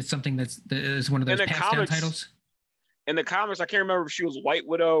 It's something is one of those passed down titles. In the comics, I can't remember if she was White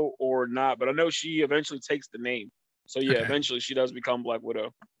Widow or not, but I know she eventually takes the name. So yeah, eventually she does become Black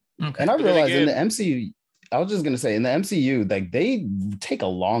Widow. Okay. And I realized in the MCU, I was just gonna say in the MCU, like they take a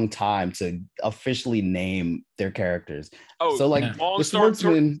long time to officially name their characters. Oh, so like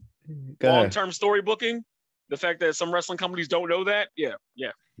long-term story booking. The fact that some wrestling companies don't know that,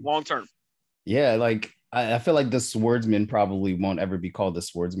 long term. Yeah, like I feel like the Swordsman probably won't ever be called the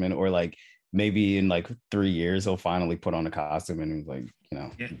Swordsman, or like maybe in like 3 years he'll finally put on a costume and he's like,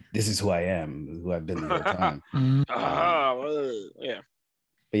 this is who I am, who I've been the whole time.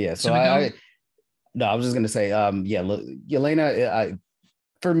 But yeah, so I was just gonna say, Yelena,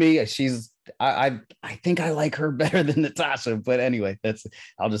 for me, she's I think I like her better than Natasha, but anyway,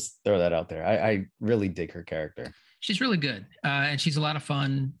 I'll just throw that out there. I really dig her character. She's really good, and she's a lot of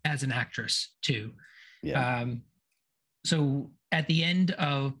fun as an actress too. Yeah. So at the end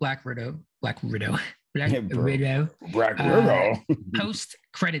of Black Widow, post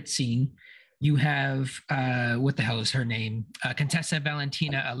credit scene, you have what the hell is her name? Contessa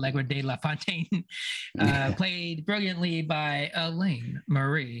Valentina Allegra de la Fontaine, played brilliantly by Elaine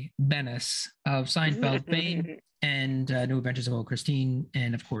Marie Benes of Seinfeld fame and New Adventures of Old Christine,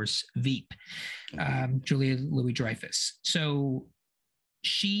 and of course Veep, Julia Louis-Dreyfus. So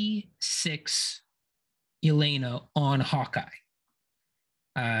she sicks Yelena on Hawkeye.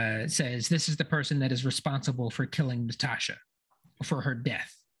 Says this is the person that is responsible for killing Natasha, for her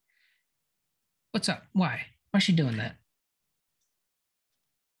death. What's up? Why is she doing that?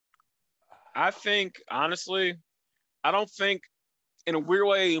 I think, honestly, I don't think, in a weird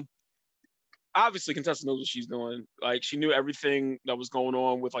way, obviously Contessa knows what she's doing. Like, she knew everything that was going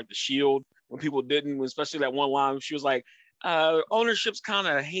on with, like, the Shield when people didn't, especially that one line. She was like, ownership's kind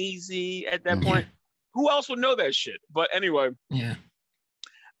of hazy at that point. Who else would know that shit? But anyway, yeah,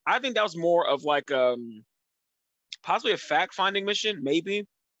 I think that was more of like possibly a fact-finding mission, maybe.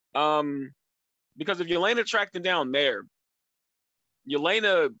 Because if Yelena tracked them down there,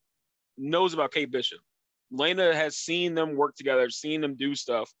 Yelena knows about Kate Bishop. Yelena has seen them work together, seen them do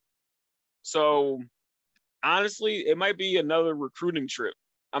stuff. So honestly, it might be another recruiting trip.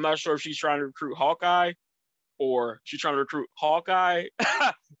 I'm not sure if she's trying to recruit Hawkeye or she's trying to recruit Hawkeye,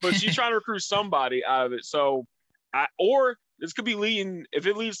 but she's trying to recruit somebody out of it. So, or this could be leading, if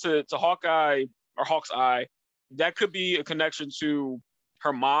it leads to Hawkeye or Hawk's Eye, that could be a connection to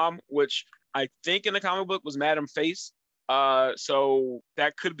her mom, which I think in the comic book was Madam Face. So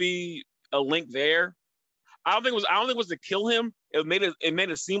that could be a link there. I don't think it was to kill him. It made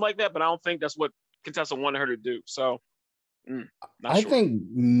it seem like that, but I don't think that's what Contessa wanted her to do. So I think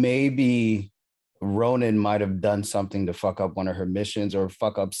maybe Ronan might have done something to fuck up one of her missions or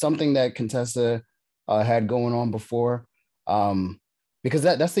fuck up something that Contessa had going on before. Because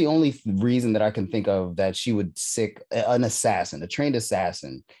that's the only reason that I can think of that she would sick an assassin, a trained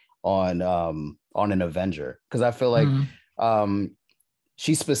assassin on an Avenger. Because I feel like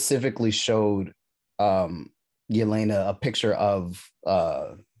she specifically showed Yelena a picture of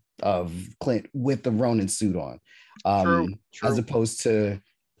Clint with the Ronin suit on, True. as opposed to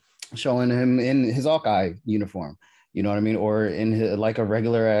showing him in his Hawkeye uniform. You know what I mean? Or in his, like a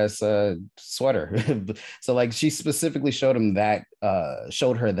regular ass sweater. So like she specifically showed him that,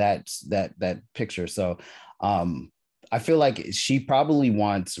 showed her that picture. So I feel like she probably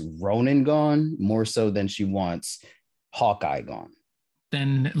wants Ronin gone more so than she wants Hawkeye gone.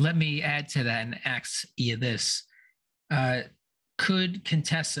 Then let me add to that and ask you this. Could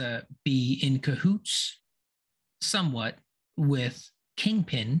Contessa be in cahoots somewhat with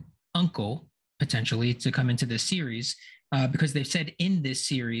Kingpin, Uncle, potentially, to come into this series? Because they've said in this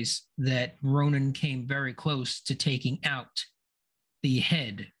series that Ronan came very close to taking out the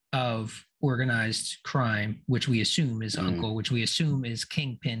head of organized crime, which we assume is Uncle, which we assume is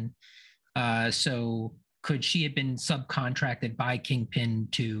Kingpin. So could she have been subcontracted by Kingpin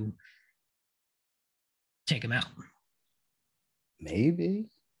to take him out? Maybe.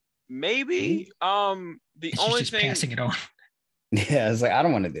 The only just thing passing it on. Yeah, it's like I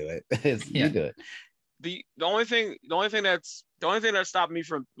don't want to do it. You do it. The only thing that stopped me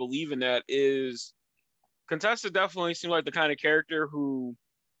from believing that is Contessa definitely seemed like the kind of character who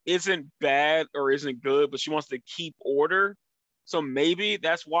isn't bad or isn't good, but she wants to keep order. So maybe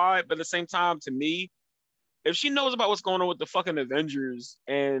that's why. But at the same time, to me, if she knows about what's going on with the fucking Avengers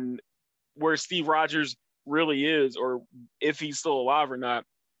and where Steve Rogers really is, or if he's still alive or not,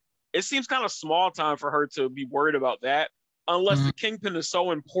 it seems kind of small time for her to be worried about that, unless the Kingpin is so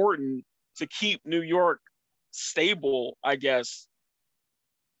important to keep New York stable, I guess.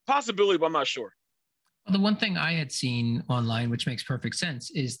 Possibility, but I'm not sure. Well, the one thing I had seen online, which makes perfect sense,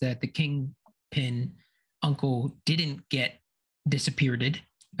 is that the Kingpin Uncle didn't get disappeared,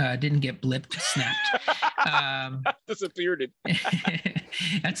 didn't get blipped, snapped. Disappeared.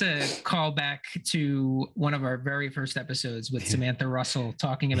 That's a callback to one of our very first episodes with Samantha Russell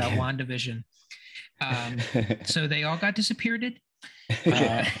talking about WandaVision. So they all got disappeared.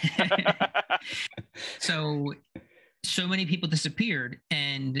 So many people disappeared,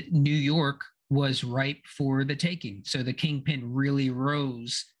 and New York was ripe for the taking. So the Kingpin really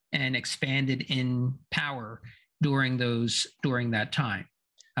rose and expanded in power during that time.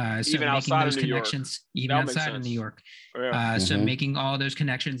 So even making those connections, even outside of New York. Yeah. So making all those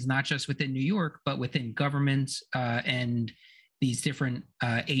connections, not just within New York, but within governments and these different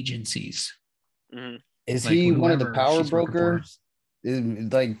agencies. Is like he one of the power brokers?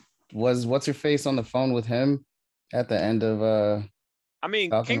 Like, was what's her face on the phone with him at the end of I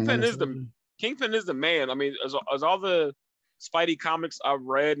mean, Kingpin is the man. I mean, as all the Spidey comics I've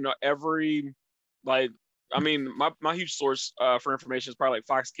read, and every, like, I mean, my huge source for information is probably like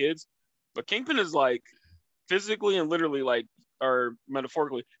Fox Kids, but Kingpin is like physically and literally, like, or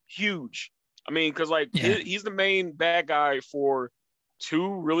metaphorically, huge. I mean, because like he's the main bad guy for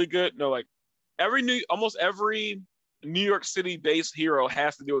two really good. No, like almost every New York City based hero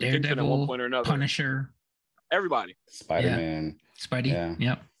has to deal with Daredevil, Kingpin at one point or another. Punisher, everybody. Spider-Man. Spidey.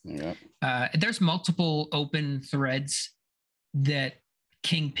 Yeah. There's multiple open threads that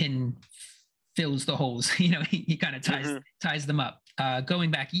Kingpin fills the holes. You know, he kind of ties them up. Going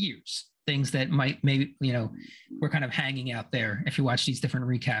back years, things that might maybe we're kind of hanging out there. If you watch these different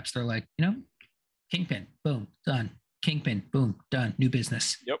recaps, they're like, Kingpin, boom, done. Kingpin, boom, done. New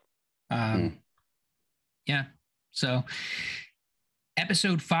business. Yep. Yeah. So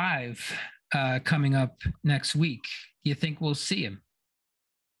episode 5 coming up next week. Do you think we'll see him?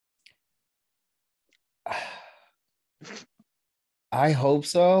 I hope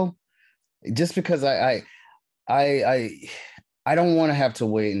so. Just because I don't want to have to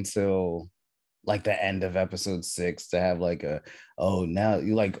wait until like the end of episode 6 to have like a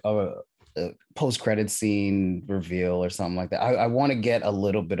post-credit scene reveal or something like that. I want to get a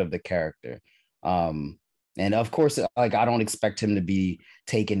little bit of the character. And of course, like I don't expect him to be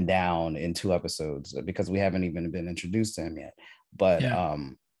taken down in 2 episodes because we haven't even been introduced to him yet. But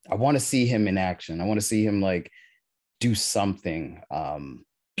I want to see him in action. I want to see him like do something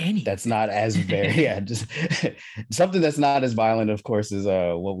that's not as very just something that's not as violent, of course, as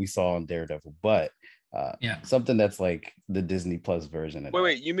what we saw on Daredevil, but something that's like the Disney Plus version of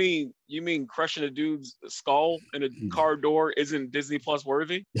wait, you mean crushing a dude's skull in a car door isn't Disney Plus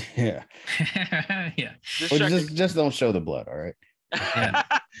worthy? Yeah. Yeah. Just don't show the blood, all right? Yeah.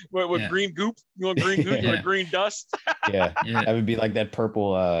 with green goop? You want green goop or green dust? Yeah. That would be like that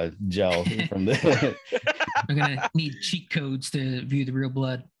purple gel from the We're gonna need cheat codes to view the real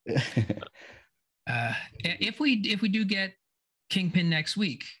blood. If we do get Kingpin next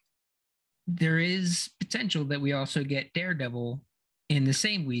week, there is potential that we also get Daredevil in the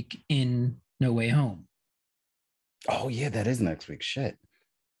same week in No Way Home. Oh yeah, that is next week. Shit.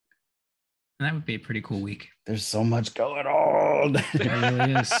 And that would be a pretty cool week. There's so much going on. There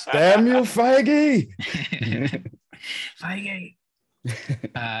really is. Damn you, Feige. Feige.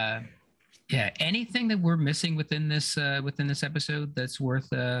 Yeah. Anything that we're missing within this episode that's worth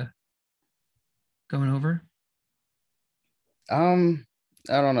going over?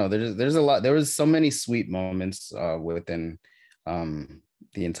 I don't know. There's a lot. There was so many sweet moments within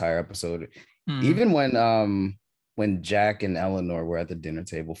the entire episode. Even when Jack and Eleanor were at the dinner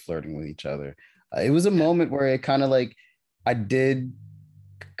table flirting with each other, it was a moment where it kind of like I did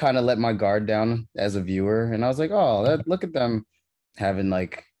kind of let my guard down as a viewer, and I was like, oh, look at them having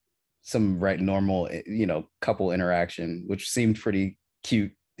like some normal couple interaction, which seemed pretty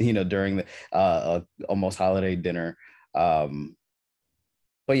cute during the almost holiday dinner.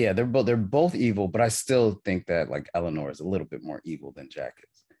 But yeah, they're both evil, but I still think that like Eleanor is a little bit more evil than Jack is.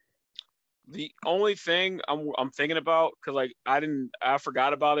 The only thing I'm thinking about, because like I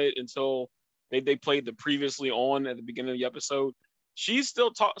forgot about it until they played the previously on at the beginning of the episode. She's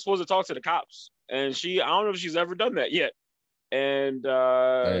still supposed to talk to the cops, and I don't know if she's ever done that yet. And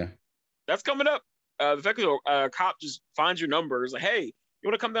that's coming up. The fact that a cop just finds your number is like, hey, you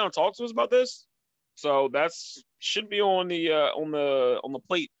want to come down and talk to us about this? So that's should be on the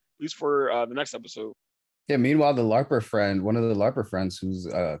plate, at least for the next episode. Yeah. Meanwhile, one of the LARPer friends, who's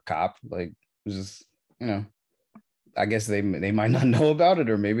a cop, like, was just I guess they might not know about it,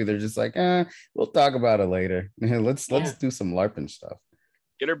 or maybe they're just like, we'll talk about it later. Let's do some LARPing stuff.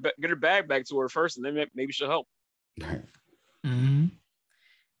 Get her bag back to her first, and then maybe she'll help. Mm-hmm.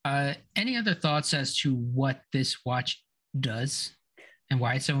 Any other thoughts as to what this watch does and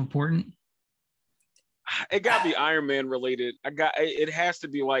why it's so important? It got to be Iron Man related. It has to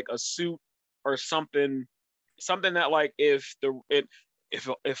be like a suit or something that like if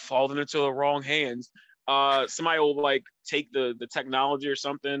falling into the wrong hands, somebody will like take the technology or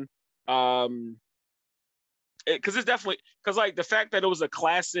something. Because it's definitely like the fact that it was a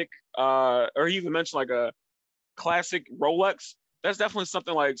classic, or he even mentioned like a classic Rolex. That's definitely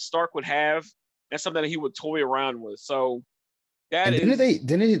something like Stark would have. That's something that he would toy around with. So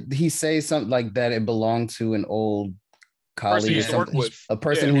didn't he say something like that? It belonged to an old colleague, a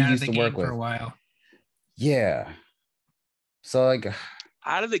person who used to work with for a while. Yeah. So like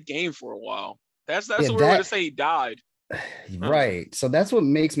out of the game for a while. That's what we're going to say. He died. Right. So that's what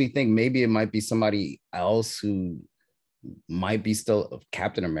makes me think maybe it might be somebody else who might be still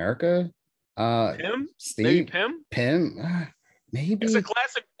Captain America. Pym? Steve? Maybe Pym? Pym? Maybe. It's a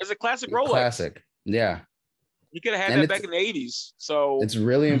classic Rolex. Classic. Yeah. You could have had that back in the 80s. So it's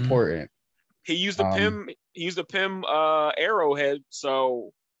really important. He used a Pym arrowhead.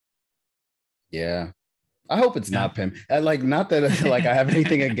 So yeah. I hope it's not Pym. Like, not that like I have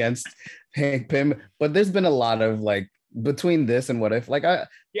anything against Pym, but there's been a lot of like between this and What If, like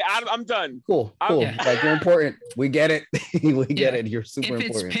I'm done. Cool. Like, you're important. We get it. We get it. You're super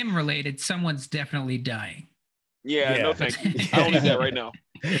important. If it's Pym related, someone's definitely dying. Yeah. No, thank you. I don't need that right now.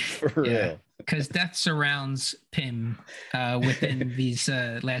 For real. Because death surrounds Pym within these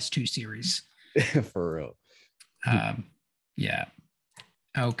last 2 series. For real. Yeah.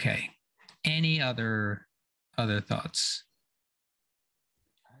 Okay. Any other thoughts?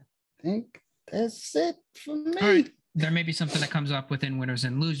 I think that's it for me. All right. There may be something that comes up within winners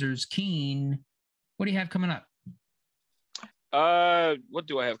and losers. Keen, what do you have coming up? What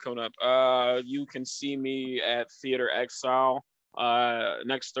do I have coming up? You can see me at Theater Exile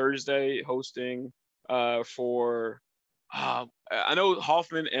next Thursday hosting for I know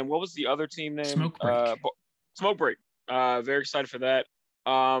Hoffman and what was the other team name? Smoke Break. Smoke Break. Very excited for that.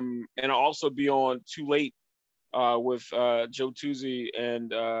 And I'll also be on Too Late with Joe Tuzzi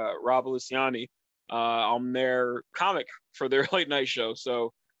and Rob Luciani on their comic for their late night show.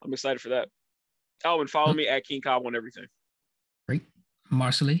 So I'm excited for that. Oh, and follow me at King Cobb on everything. Great.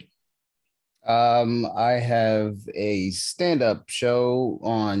 Marcelly? I have a stand-up show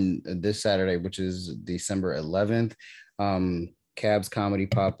on this Saturday, which is December 11th. Cab's Comedy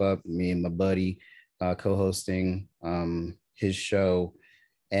Pop-Up, me and my buddy co-hosting his show.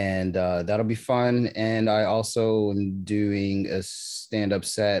 And that'll be fun. And I also am doing a stand-up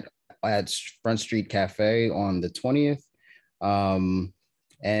set at Front Street Cafe on the 20th.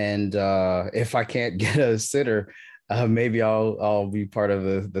 And if I can't get a sitter, maybe I'll be part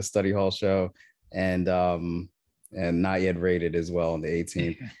of the study hall show and Not Yet Rated as well on the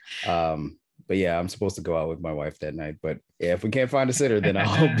 18th. But yeah, I'm supposed to go out with my wife that night. But yeah, if we can't find a sitter, then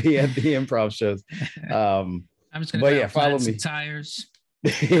I'll be at the improv shows. I'm just gonna follow me. Some tires.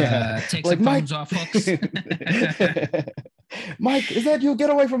 Yeah, take some phones off hooks. Mike, is that you? Get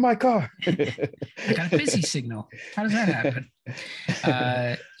away from my car. I got a busy signal. How does that happen?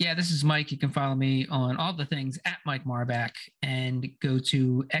 Yeah, this is Mike. You can follow me on all the things at Mike Marbach and go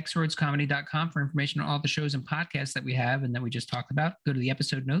to xroadscomedy.com for information on all the shows and podcasts that we have and that we just talked about. Go to the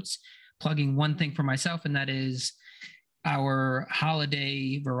episode notes, plugging one thing for myself, and that is our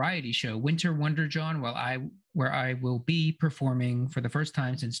holiday variety show, Winter Wonder John, where I will be performing for the first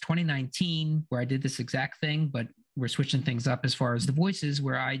time since 2019, where I did this exact thing, but we're switching things up as far as the voices,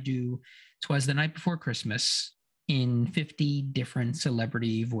 where I do 'Twas the Night Before Christmas in 50 different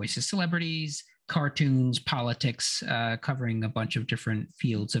celebrity voices, celebrities, cartoons, politics, covering a bunch of different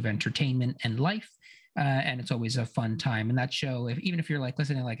fields of entertainment and life. And it's always a fun time. And that show, even if you're like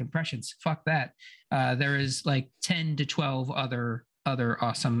listening like impressions, fuck that. There is like 10 to 12 other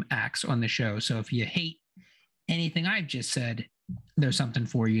awesome acts on the show. So if you hate anything I've just said, there's something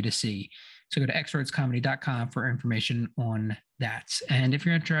for you to see. So go to xroadscomedy.com for information on that. And if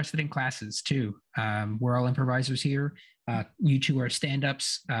you're interested in classes too, we're all improvisers here. You two are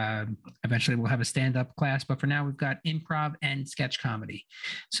stand-ups. Eventually we'll have a stand-up class, but for now we've got improv and sketch comedy.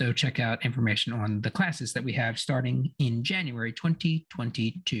 So check out information on the classes that we have starting in January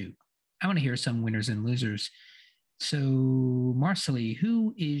 2022. I want to hear some winners and losers. So Marcelly,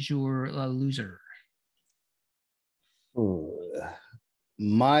 who is your loser?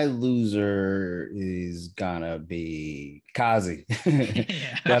 My loser is gonna be Kazi.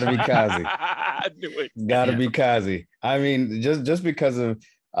 Gotta be Kazi. Gotta be Kazi. I mean, just because of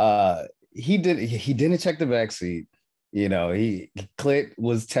he didn't check the backseat. You know, Clint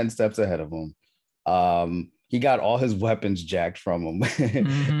was 10 steps ahead of him. He got all his weapons jacked from him,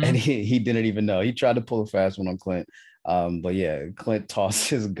 and he didn't even know. He tried to pull a fast one on Clint. But yeah, Clint tossed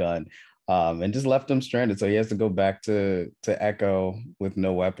his gun. And just left him stranded. So he has to go back to Echo with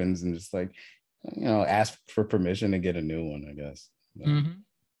no weapons and just like, ask for permission to get a new one, I guess.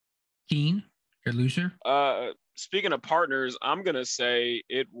 Keen, your loser? Speaking of partners, I'm gonna say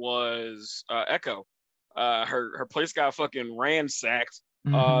it was Echo. Her place got fucking ransacked.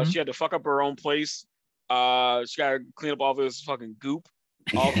 She had to fuck up her own place. She got to clean up all this fucking goop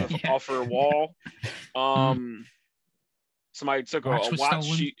off her wall. Somebody took a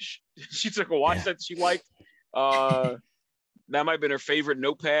watch. She took a watch that she liked. That might have been her favorite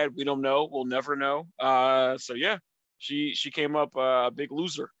notepad. We don't know. We'll never know. So yeah, she came up a big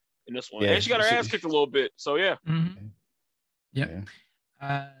loser in this one, and she got her ass kicked a little bit. So yeah. Yep.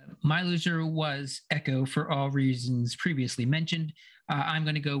 My loser was Echo for all reasons previously mentioned. I'm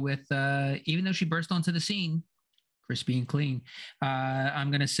going to go with even though she burst onto the scene, crispy and clean.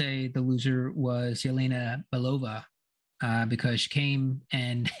 I'm going to say the loser was Yelena Belova. Because she came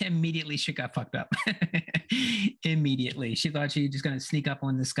and immediately she got fucked up. Immediately. She thought she was just going to sneak up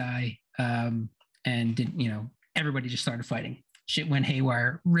on this guy and didn't, everybody just started fighting. Shit went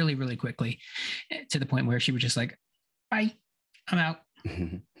haywire really, really quickly to the point where she was just like, bye, I'm out.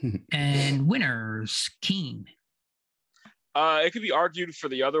 And winners, Keen. It could be argued for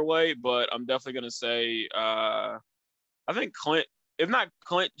the other way, but I'm definitely going to say, I think Clint, if not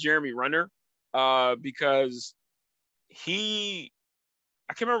Clint, Jeremy Renner, because I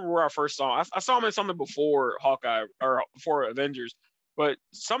can't remember where I first saw him. I saw him in something before Hawkeye or before Avengers, but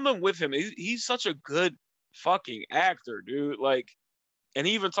something with him, he's such a good fucking actor, dude. Like, and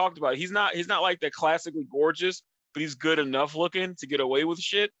he even talked about it. He's not like that classically gorgeous, but he's good enough looking to get away with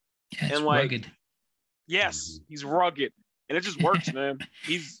shit. Yeah, it's And like, rugged. yes, he's rugged, and it just works, man.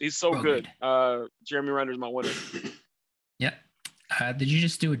 He's so Rugged. good. Jeremy Renner's my winner. Yep. Did you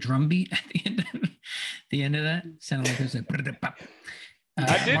just do a drum beat at the end of that? Sounded like it was like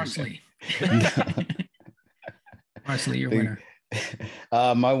I did. Marsley. Marsley, your winner.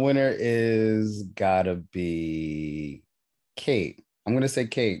 My winner is gotta be Kate. I'm gonna say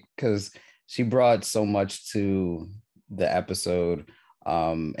Kate because she brought so much to the episode,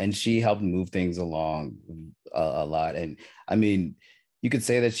 and she helped move things along a lot. And I mean, you could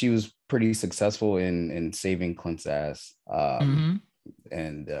say that she was pretty successful in saving Clint's ass.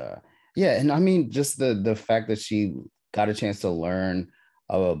 And yeah, and I mean, just the fact that she got a chance to learn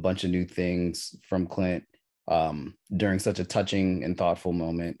a bunch of new things from Clint during such a touching and thoughtful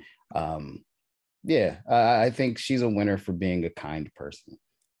moment. Yeah, I think she's a winner for being a kind person.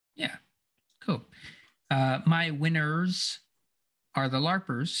 Yeah, cool. My winners are the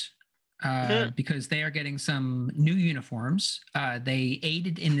LARPers because they are getting some new uniforms. They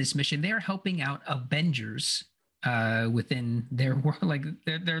aided in this mission. They are helping out Avengers within their world. Like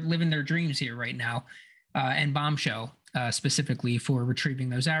they're living their dreams here right now. And Bombshell specifically for retrieving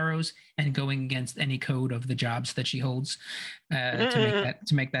those arrows and going against any code of the jobs that she holds to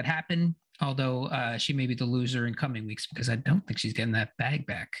make that happen. Although she may be the loser in coming weeks because I don't think she's getting that bag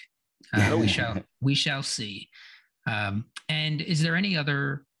back. We shall see. And is there any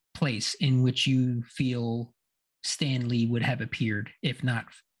other place in which you feel Stan Lee would have appeared, if not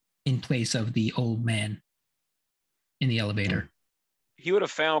in place of the old man in the elevator? He would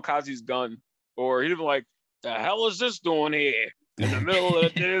have found Kazi's gun, or he'd have been like, "The hell is this doing here in the middle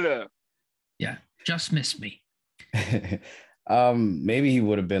of the dinner?" Yeah, just missed me. Maybe he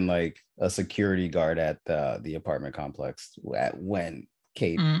would have been like a security guard at the apartment complex when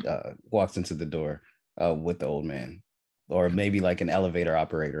Kate walks into the door with the old man, or maybe like an elevator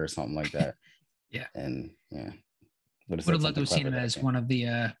operator or something like that. Yeah, and yeah, would have loved to have seen him as one of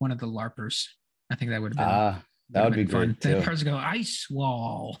the LARPers. I think that would have been that would be fun. Good too. That person go ice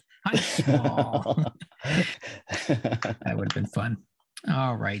wall. That would have been fun.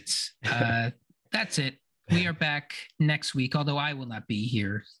 All right, that's it. We are back next week, although I will not be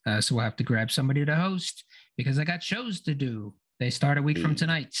here. So we'll have to grab somebody to host because I got shows to do. They start a week from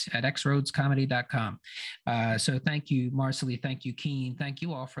tonight at xroadscomedy.com. So thank you, Marcelly. Thank you, Keen. Thank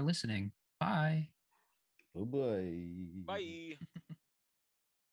you all for listening. Bye. Oh boy. Bye.